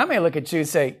 And I may look at you and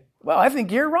say, well, I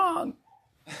think you're wrong.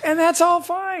 And that's all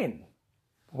fine.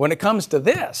 When it comes to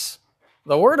this,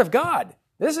 the Word of God,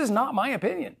 this is not my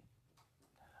opinion.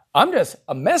 I'm just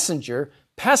a messenger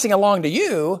passing along to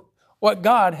you what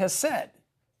God has said.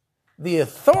 the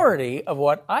authority of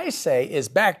what I say is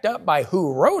backed up by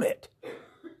who wrote it.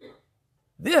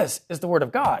 This is the Word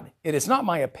of God. It is not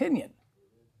my opinion.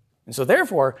 And so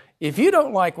therefore, if you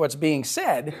don't like what's being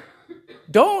said,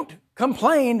 don't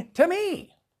complain to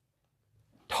me.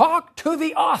 Talk to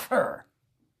the author,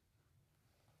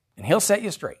 and he'll set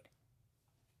you straight.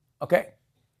 Okay?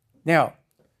 Now,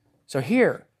 so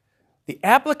here, the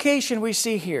application we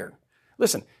see here,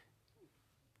 listen,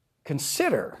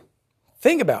 consider,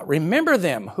 think about, remember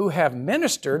them who have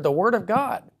ministered the Word of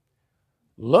God.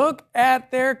 Look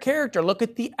at their character. Look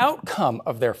at the outcome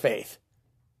of their faith.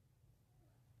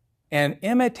 And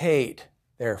imitate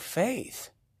their faith.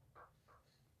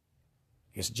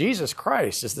 Because Jesus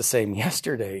Christ is the same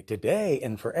yesterday, today,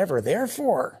 and forever.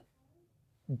 Therefore,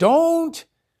 don't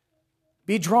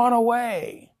be drawn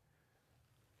away.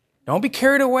 Don't be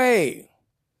carried away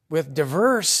with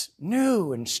diverse,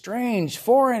 new, and strange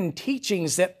foreign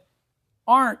teachings that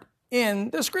aren't in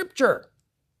the Scripture.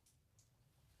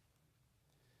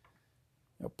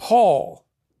 Paul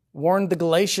warned the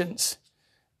Galatians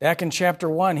back in chapter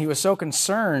 1. He was so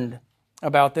concerned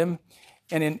about them.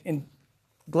 And in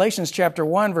Galatians chapter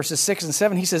 1, verses 6 and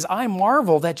 7, he says, I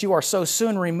marvel that you are so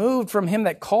soon removed from him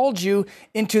that called you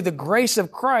into the grace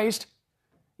of Christ.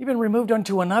 You've been removed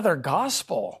unto another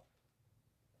gospel,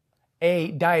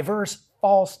 a diverse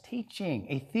false teaching,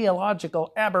 a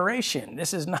theological aberration.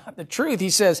 This is not the truth. He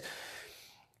says,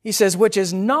 which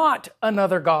is not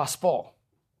another gospel.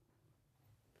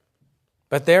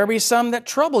 But there be some that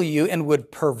trouble you and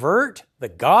would pervert the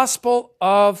gospel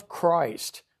of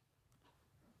Christ.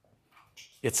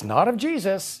 It's not of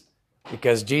Jesus,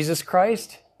 because Jesus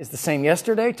Christ is the same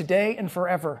yesterday, today, and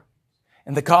forever.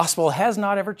 And the gospel has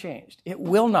not ever changed. It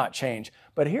will not change.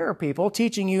 But here are people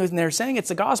teaching you, and they're saying it's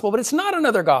the gospel, but it's not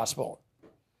another gospel.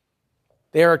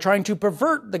 They are trying to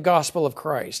pervert the gospel of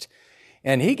Christ.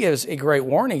 And he gives a great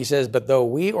warning. He says, but though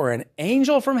we or an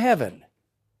angel from heaven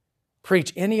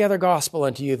preach any other gospel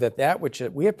unto you, that which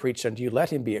we have preached unto you, let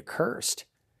him be accursed.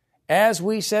 As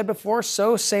we said before,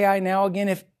 so say I now again,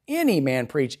 if any man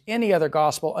preach any other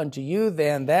gospel unto you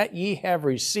than that ye have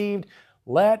received,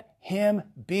 let him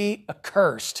be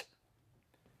accursed.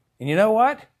 And you know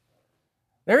what?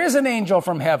 There is an angel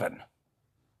from heaven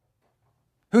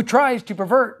who tries to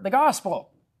pervert the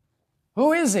gospel.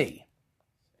 Who is he?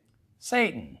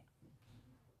 Satan.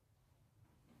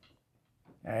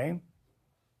 Okay?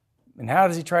 And how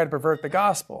does he try to pervert the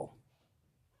gospel?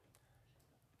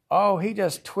 Oh, he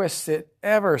just twists it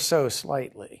ever so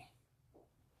slightly.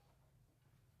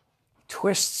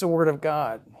 Twists the Word of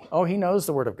God. Oh, he knows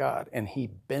the Word of God, and he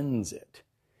bends it,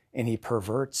 and he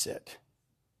perverts it.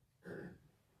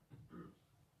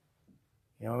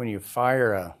 You know, when you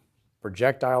fire a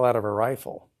projectile out of a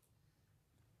rifle,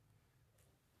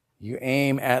 you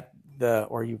aim at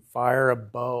or you fire a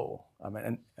bow,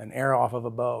 an arrow off of a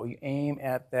bow, you aim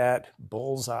at that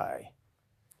bullseye.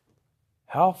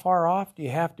 How far off do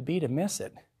you have to be to miss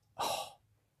it? Oh,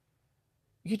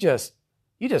 you just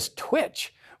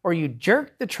twitch, or you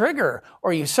jerk the trigger,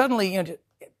 or you suddenly, and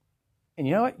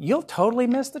you know what? You'll totally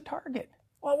miss the target.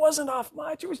 Well, it wasn't off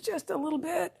much. It was just a little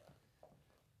bit.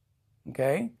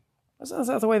 Okay? That's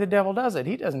not the way the devil does it.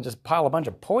 He doesn't just pile a bunch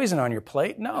of poison on your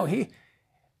plate. No, he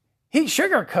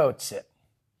sugarcoats it.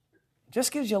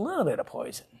 Just gives you a little bit of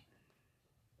poison.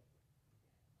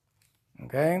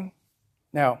 Okay?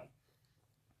 Now,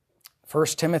 1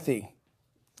 Timothy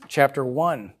chapter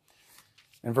 1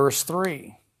 and verse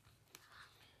 3.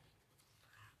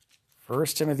 1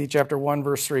 Timothy chapter 1,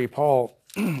 verse 3. Paul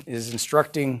is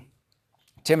instructing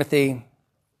Timothy,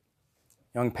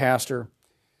 young pastor,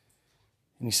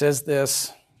 and he says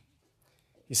this.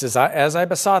 He says, as I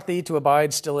besought thee to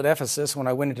abide still at Ephesus when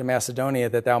I went into Macedonia,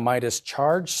 that thou mightest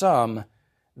charge some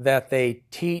that they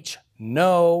teach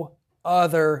no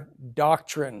other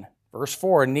doctrine. Verse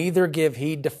 4, neither give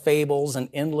heed to fables and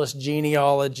endless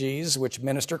genealogies, which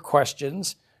minister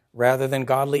questions, rather than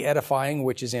godly edifying,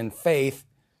 which is in faith,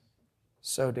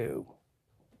 so do.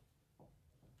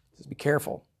 Just be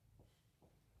careful.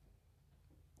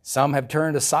 Some have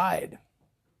turned aside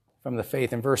from the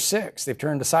faith. In verse 6, they've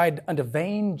turned aside unto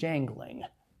vain jangling.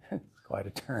 Quite a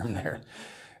term there.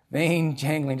 Vain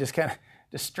jangling, just kind of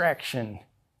distraction,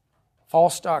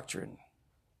 false doctrine.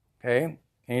 Okay?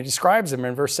 And he describes them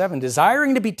in verse 7,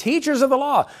 desiring to be teachers of the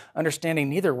law, understanding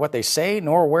neither what they say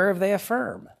nor whereof they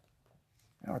affirm.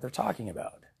 You know what they're talking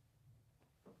about.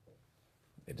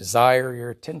 They desire your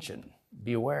attention.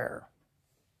 Beware.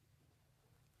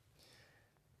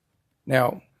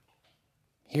 Now,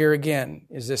 here again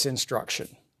is this instruction.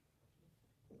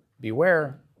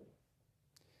 Beware.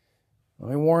 Let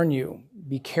me warn you,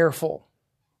 be careful.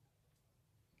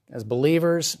 As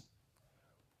believers,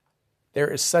 there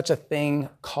is such a thing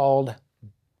called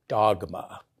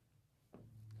dogma.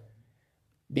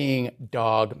 Being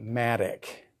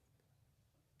dogmatic.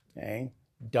 Okay?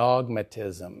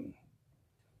 Dogmatism.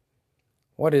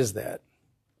 What is that?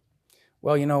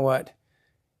 Well, you know what?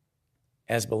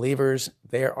 As believers,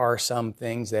 there are some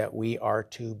things that we are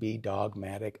to be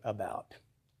dogmatic about.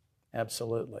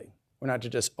 Absolutely. We're not to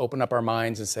just open up our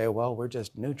minds and say, well, we're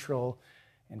just neutral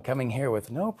and coming here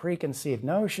with no preconceived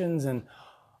notions and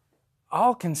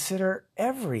I'll consider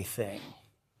everything.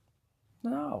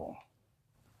 No.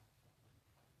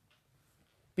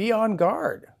 Be on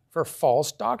guard for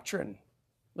false doctrine.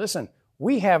 Listen,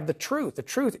 we have the truth. The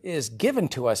truth is given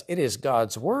to us. It is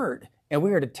God's word. And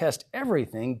we are to test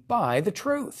everything by the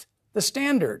truth, the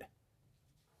standard.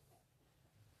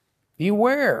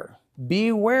 Beware.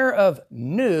 Beware of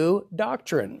new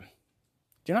doctrine.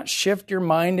 Do not shift your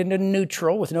mind into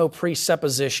neutral with no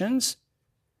presuppositions.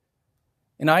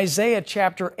 In Isaiah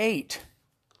chapter 8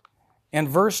 and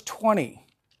verse 20,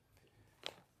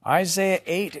 Isaiah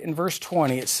 8 and verse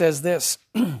 20, it says this,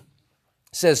 it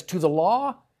says, to the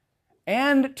law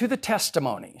and to the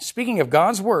testimony. Speaking of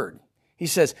God's word, he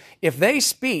says, if they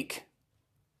speak,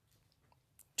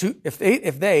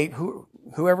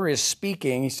 whoever is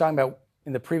speaking, he's talking about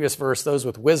in the previous verse, those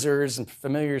with wizards and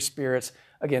familiar spirits,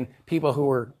 again, people who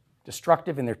were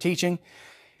destructive in their teaching.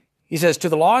 He says, to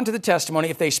the law and to the testimony,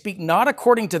 if they speak not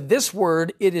according to this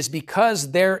word, it is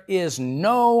because there is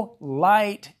no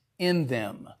light in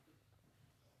them.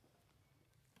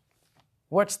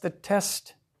 What's the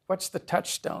test? What's the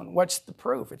touchstone? What's the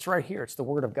proof? It's right here. It's the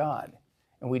word of God.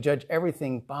 And we judge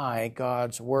everything by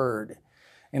God's word.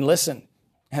 And listen,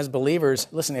 as believers,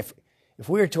 listen, if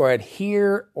we are to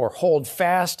adhere or hold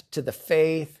fast to the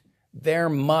faith, there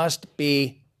must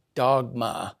be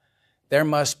dogma. There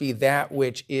must be that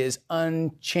which is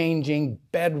unchanging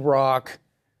bedrock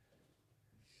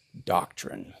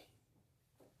doctrine.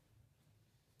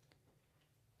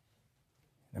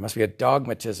 There must be a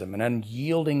dogmatism, an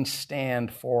unyielding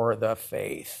stand for the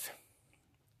faith.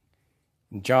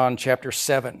 In John chapter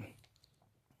 7,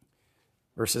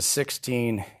 verses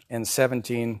 16 and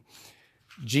 17,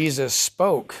 Jesus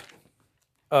spoke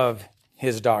of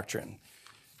his doctrine.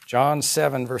 John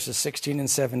 7, verses 16 and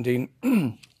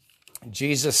 17,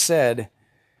 Jesus said,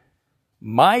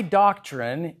 my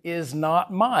doctrine is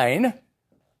not mine,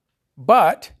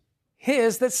 but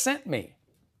his that sent me.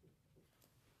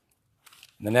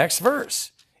 In the next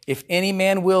verse, if any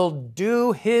man will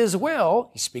do his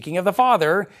will, he's speaking of the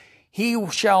Father, he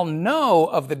shall know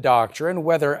of the doctrine,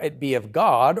 whether it be of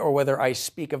God or whether I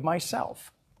speak of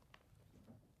myself.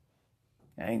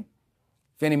 Okay?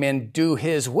 If any man do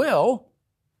his will,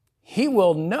 he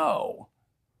will know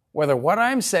whether what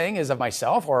I'm saying is of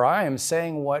myself or I am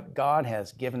saying what God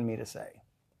has given me to say.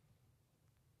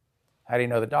 How do you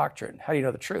know the doctrine? How do you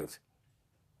know the truth?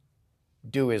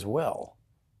 Do his will,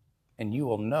 and you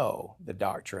will know the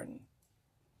doctrine.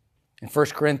 In 1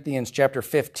 Corinthians chapter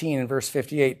 15 and verse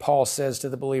 58, Paul says to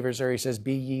the believers there, he says,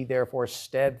 be ye therefore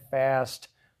steadfast,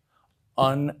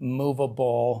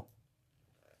 unmovable.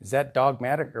 Is that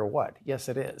dogmatic or what? Yes,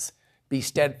 it is. Be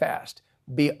steadfast.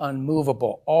 Be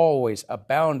unmovable, always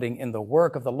abounding in the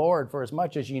work of the Lord, for as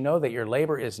much as you know that your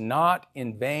labor is not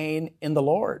in vain in the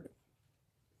Lord.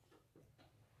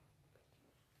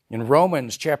 In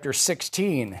Romans chapter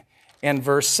 16 and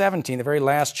verse 17, the very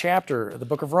last chapter of the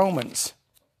book of Romans,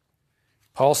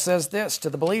 Paul says this to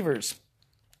the believers.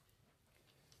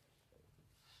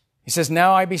 He says,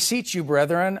 now I beseech you,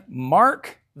 brethren,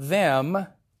 mark them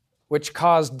which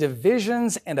cause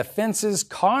divisions and offenses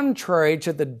contrary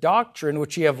to the doctrine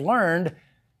which ye have learned,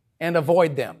 and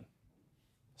avoid them.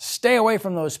 Stay away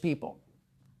from those people.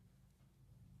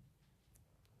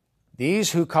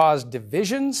 These who cause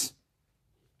divisions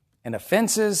and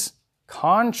offenses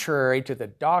contrary to the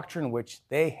doctrine which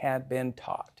they had been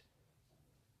taught.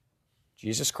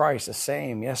 Jesus Christ the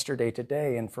same yesterday,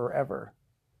 today, and forever.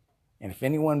 And if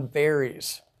anyone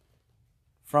varies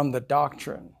from the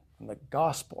doctrine, from the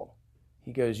gospel,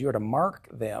 he goes, you are to mark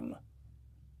them.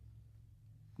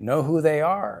 Know who they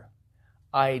are.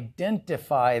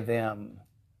 Identify them.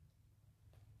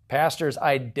 Pastors,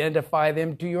 identify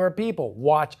them to your people.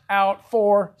 Watch out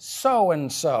for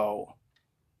so-and-so.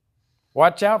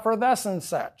 Watch out for thus and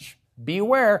such.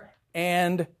 Beware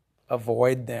and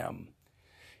avoid them.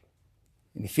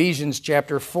 In Ephesians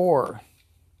chapter 4,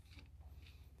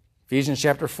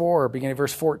 beginning of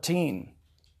verse 14,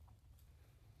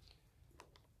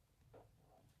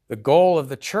 the goal of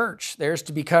the church, there's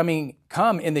to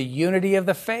come in the unity of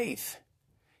the faith.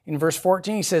 In verse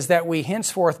 14, he says that we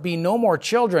henceforth be no more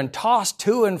children, tossed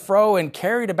to and fro and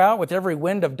carried about with every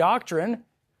wind of doctrine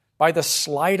by the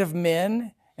sleight of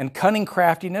men and cunning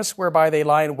craftiness whereby they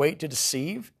lie in wait to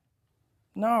deceive.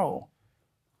 No,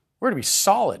 we're to be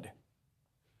solid,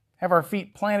 have our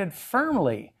feet planted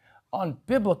firmly on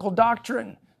biblical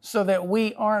doctrine so that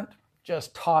we aren't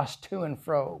just tossed to and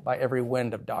fro by every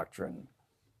wind of doctrine.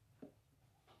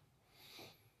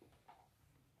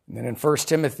 And then in 1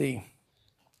 Timothy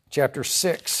chapter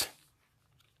 6,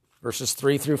 verses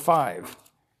 3 through 5,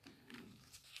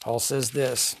 Paul says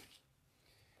this.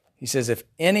 He says, if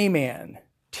any man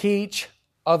teach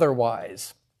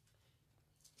otherwise,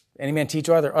 any man teach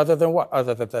other than what?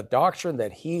 Other than the doctrine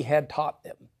that he had taught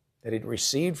them, that he'd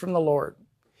received from the Lord.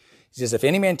 He says, if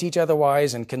any man teach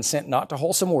otherwise and consent not to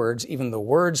wholesome words, even the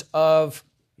words of,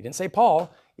 he didn't say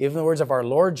Paul, even the words of our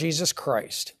Lord Jesus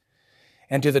Christ,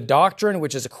 and to the doctrine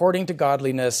which is according to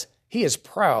godliness, he is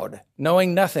proud,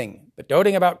 knowing nothing, but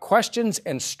doting about questions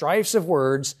and strifes of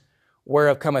words,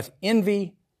 whereof cometh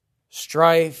envy,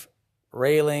 strife,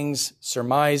 railings,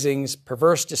 surmisings,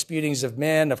 perverse disputings of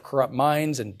men of corrupt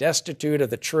minds and destitute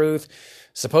of the truth,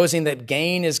 supposing that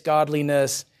gain is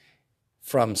godliness.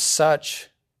 From such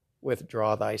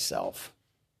withdraw thyself.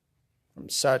 From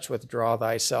such withdraw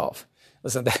thyself.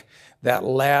 Listen, that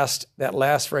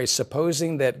last phrase,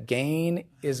 supposing that gain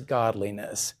is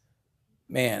godliness.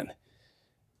 Man,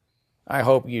 I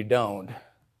hope you don't.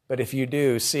 But if you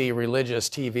do see religious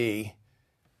TV,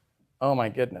 oh my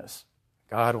goodness,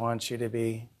 God wants you to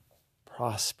be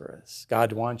prosperous.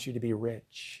 God wants you to be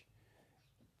rich.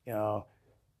 You know,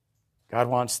 God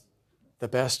wants the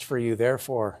best for you.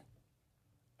 Therefore,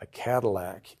 a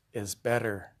Cadillac is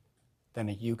better than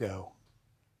a Yugo.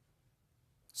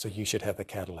 So you should have the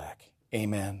Cadillac.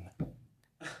 Amen.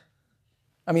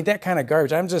 I mean, that kind of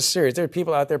garbage. I'm just serious. There are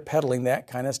people out there peddling that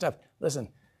kind of stuff. Listen,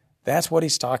 that's what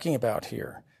he's talking about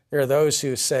here. There are those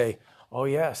who say, oh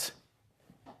yes,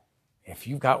 if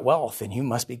you've got wealth, then you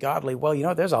must be godly. Well, you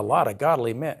know, there's a lot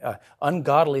of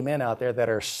ungodly men out there that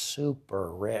are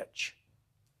super rich.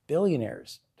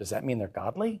 Billionaires. Does that mean they're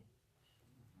godly?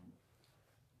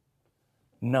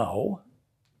 No.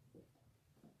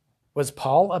 Was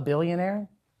Paul a billionaire?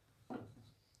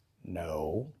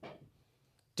 No.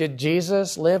 Did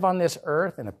Jesus live on this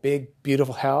earth in a big,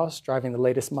 beautiful house, driving the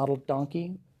latest model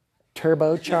donkey,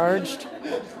 turbocharged?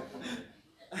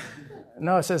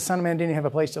 No, it says Son of Man didn't have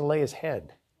a place to lay his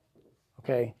head.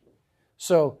 Okay?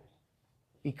 So,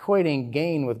 equating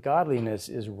gain with godliness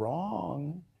is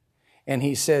wrong. And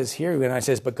he says here, when I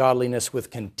says, but godliness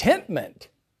with contentment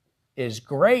is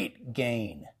great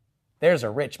gain. There's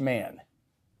a rich man.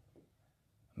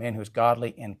 A man who's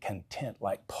godly and content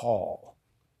like Paul.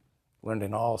 Learned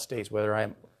in all states whether I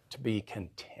am to be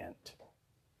content.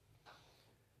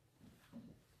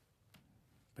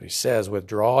 But he says,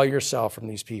 withdraw yourself from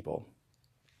these people.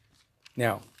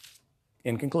 Now,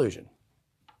 in conclusion,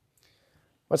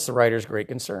 what's the writer's great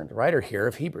concern? The writer here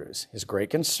of Hebrews, his great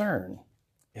concern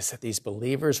is that these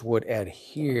believers would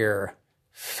adhere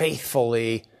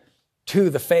faithfully to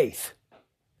the faith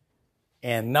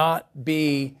and not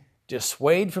be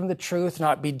dissuaded from the truth,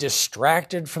 not be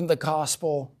distracted from the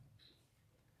gospel.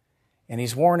 And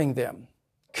he's warning them,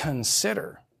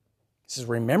 consider. He says,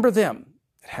 remember them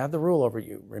that have the rule over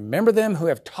you. Remember them who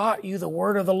have taught you the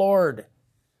word of the Lord.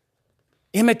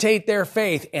 Imitate their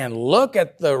faith and look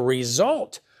at the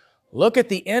result. Look at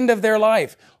the end of their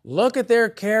life. Look at their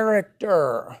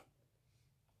character.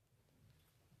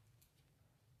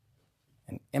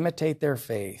 And imitate their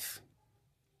faith.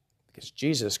 Because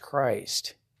Jesus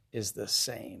Christ is the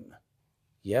same.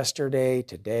 Yesterday,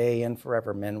 today, and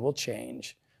forever. Men will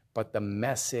change, but the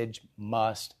message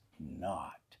must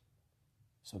not.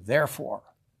 So therefore,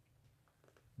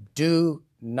 do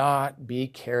not be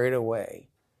carried away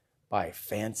by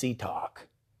fancy talk,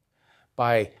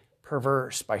 by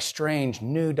perverse, by strange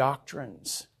new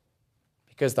doctrines.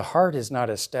 Because the heart is not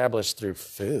established through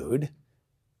food.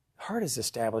 The heart is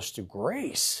established through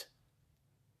grace.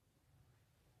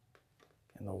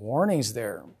 And the warnings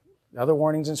there, other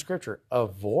warnings in Scripture,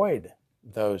 avoid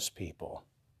those people.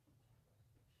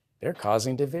 They're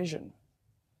causing division.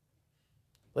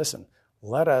 Listen,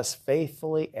 let us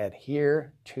faithfully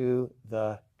adhere to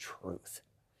the truth,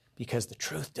 because the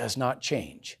truth does not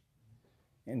change.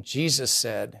 And Jesus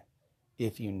said,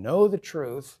 if you know the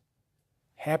truth,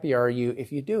 happy are you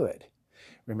if you do it.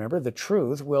 Remember, the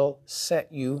truth will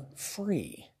set you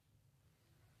free.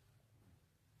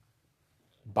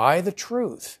 Buy the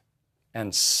truth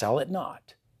and sell it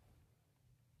not.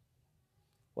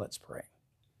 Let's pray.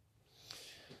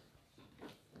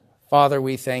 Father,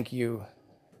 we thank you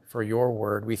for your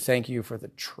word. We thank you for the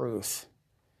truth.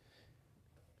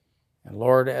 And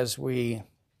Lord, as we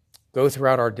go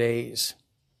throughout our days,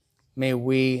 may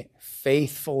we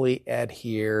faithfully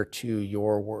adhere to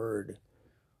your word.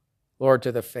 Lord,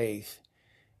 to the faith.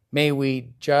 May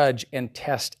we judge and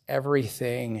test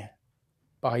everything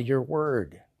by your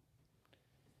word.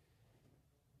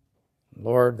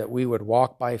 Lord, that we would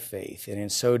walk by faith, and in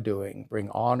so doing, bring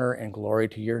honor and glory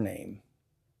to your name.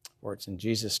 For it's in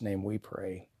Jesus' name we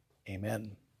pray.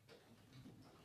 Amen.